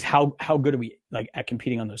question is how good are we like at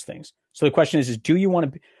competing on those things? So the question is do you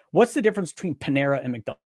want to what's the difference between Panera and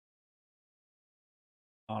McDonald's?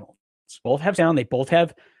 Both have sound, they both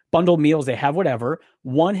have bundled meals, they have whatever.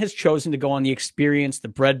 One has chosen to go on the experience, the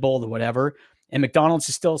bread bowl, the whatever. And McDonald's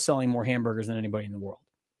is still selling more hamburgers than anybody in the world.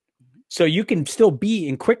 So you can still be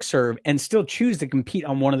in quick serve and still choose to compete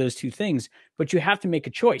on one of those two things, but you have to make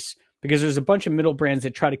a choice, because there's a bunch of middle brands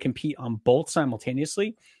that try to compete on both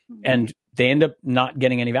simultaneously, and they end up not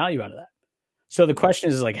getting any value out of that. So the question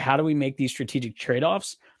is like, how do we make these strategic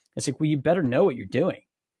trade-offs? It's like, well, you better know what you're doing.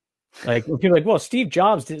 Like when people are like, well, Steve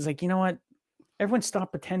Jobs did. It's like, you know what? Everyone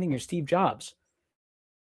stop pretending you're Steve Jobs.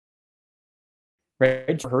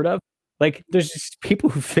 Right? Heard of? Like, there's just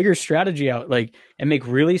people who figure strategy out, like, and make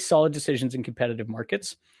really solid decisions in competitive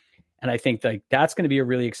markets. And I think like that's going to be a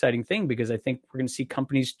really exciting thing, because I think we're going to see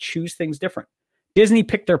companies choose things different. Disney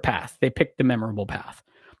picked their path. They picked the memorable path.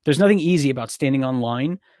 There's nothing easy about standing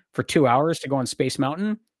online for 2 hours to go on Space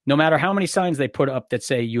Mountain. no matter how many signs they put up that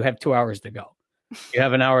say you have 2 hours to go, you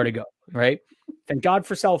have an hour to go, right? Thank God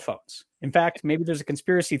for cell phones. In fact, maybe there's a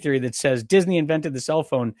conspiracy theory that says Disney invented the cell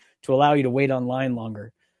phone to allow you to wait online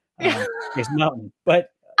longer. It's mountain, but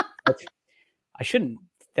I shouldn't.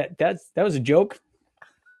 That was a joke.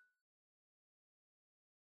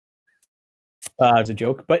 It's a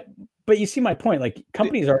joke, but you see my point. Like,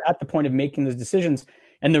 companies are at the point of making those decisions,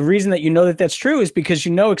 and the reason that you know that that's true is because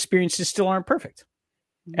you know experiences still aren't perfect.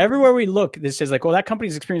 Everywhere we look, this says like, well, that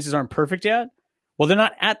company's experiences aren't perfect yet. Well, they're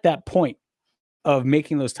not at that point of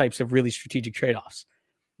making those types of really strategic trade-offs.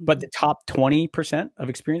 But the top 20% of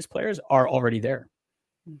experienced players are already there,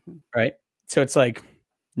 right? So it's like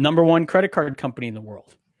number one credit card company in the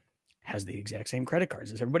world has the exact same credit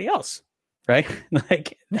cards as everybody else, right?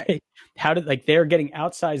 Like they're getting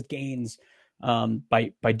outsized gains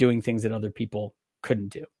by doing things that other people couldn't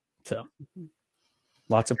do. So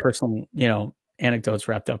lots of personal, anecdotes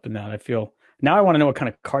wrapped up in that. I feel now I want to know what kind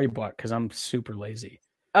of car you bought because I'm super lazy.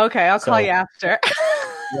 Okay, I'll call you after.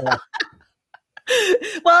 Yeah.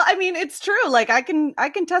 Well, I mean, it's true. Like I can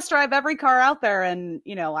test drive every car out there, and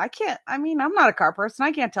I'm not a car person.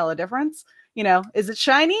 I can't tell a difference. Is it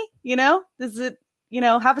shiny? Does it,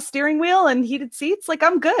 have a steering wheel and heated seats? Like,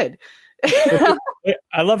 I'm good.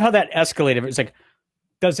 I love how that escalated. It's like,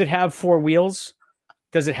 does it have 4 wheels?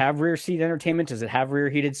 Does it have rear seat entertainment? Does it have rear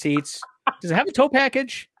heated seats? Does it have a tow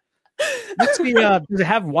package? Does it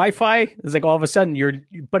have Wi-Fi? It's like all of a sudden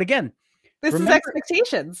but again, this is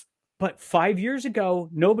expectations. But 5 years ago,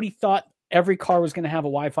 nobody thought every car was going to have a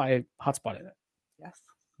Wi-Fi hotspot in it. Yes.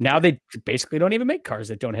 Now they basically don't even make cars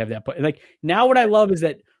that don't have that. But like now, what I love is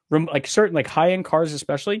that like certain like high-end cars,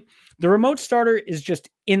 especially, the remote starter is just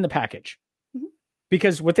in the package.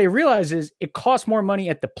 Because what they realize is it costs more money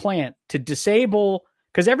at the plant to disable,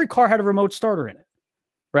 because every car had a remote starter in it,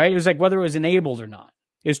 right? It was like whether it was enabled or not.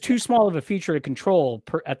 It was too small of a feature to control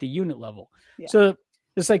at the unit level. Yeah. So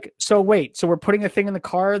it's like, so we're putting a thing in the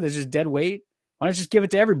car that's just dead weight. Why don't you just give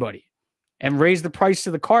it to everybody and raise the price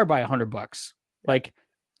of the car by $100? Like,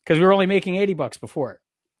 because we were only making $80 before.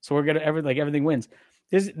 So we're going to everything wins.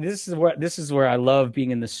 This is where I love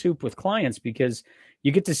being in the soup with clients, because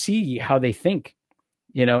you get to see how they think,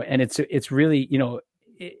 and it's really,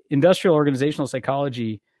 industrial organizational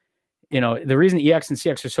psychology. The reason EX and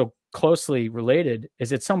CX are so closely related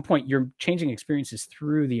is at some point you're changing experiences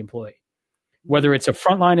through the employee, whether it's a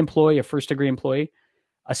frontline employee, a first degree employee,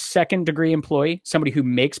 a second degree employee, somebody who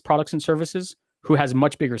makes products and services, who has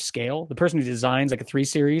much bigger scale. The person who designs like a 3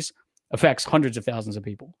 Series affects hundreds of thousands of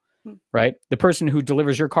people, right? The person who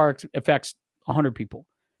delivers your car affects 100 people,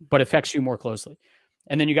 but affects you more closely.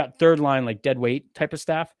 And then you got third line, like dead weight type of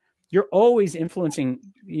staff. You're always influencing.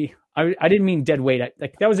 I didn't mean dead weight.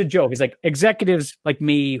 Like that was a joke. It's like executives like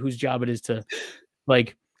me, whose job it is to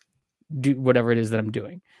like do whatever it is that I'm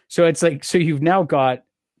doing. So it's like, so you've now got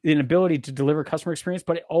an ability to deliver customer experience,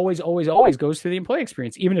 but it always goes through the employee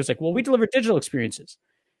experience. Even if it's like, well, we deliver digital experiences.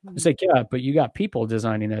 It's like, yeah, but you got people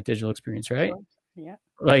designing that digital experience, right? Yeah.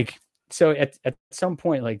 Like, so at some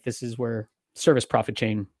point, like this is where service profit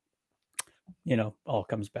chain, all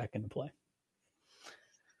comes back into play.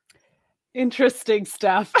 Interesting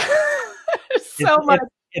stuff. So much.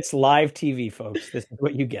 It's live TV, folks. This is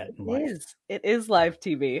what you get. It is live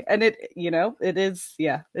TV, and it is.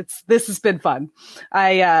 Yeah, this has been fun.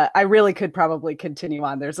 I really could probably continue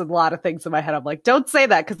on. There's a lot of things in my head. I'm like, don't say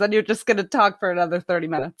that, because then you're just going to talk for another 30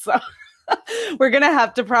 minutes. So we're going to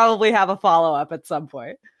have to probably have a follow up at some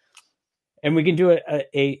point. And we can do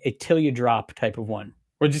a till you drop type of one.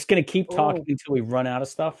 We're just going to keep talking until we run out of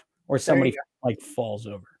stuff, or somebody like falls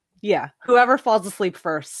over. Yeah, whoever falls asleep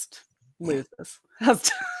first loses.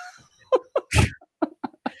 That's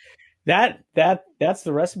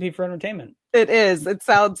the recipe for entertainment. It is. It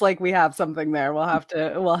sounds like we have something there. We'll have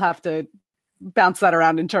to bounce that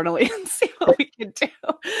around internally and see what we can do.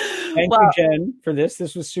 Thank you, Jen, for this.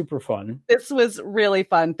 This was super fun. This was really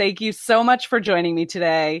fun. Thank you so much for joining me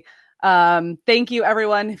today. Thank you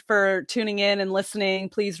everyone for tuning in and listening.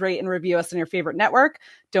 Please rate and review us on your favorite network.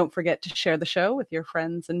 Don't forget to share the show with your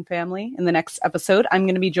friends and family. In the next episode, I'm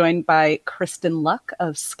going to be joined by Kristen Luck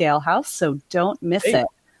of Scale House, so don't miss it.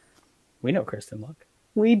 We know Kristen Luck.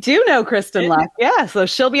 We do know Kristen Luck. Yeah, so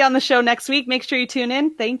she'll be on the show next week. Make sure you tune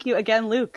in. Thank you again, Luke.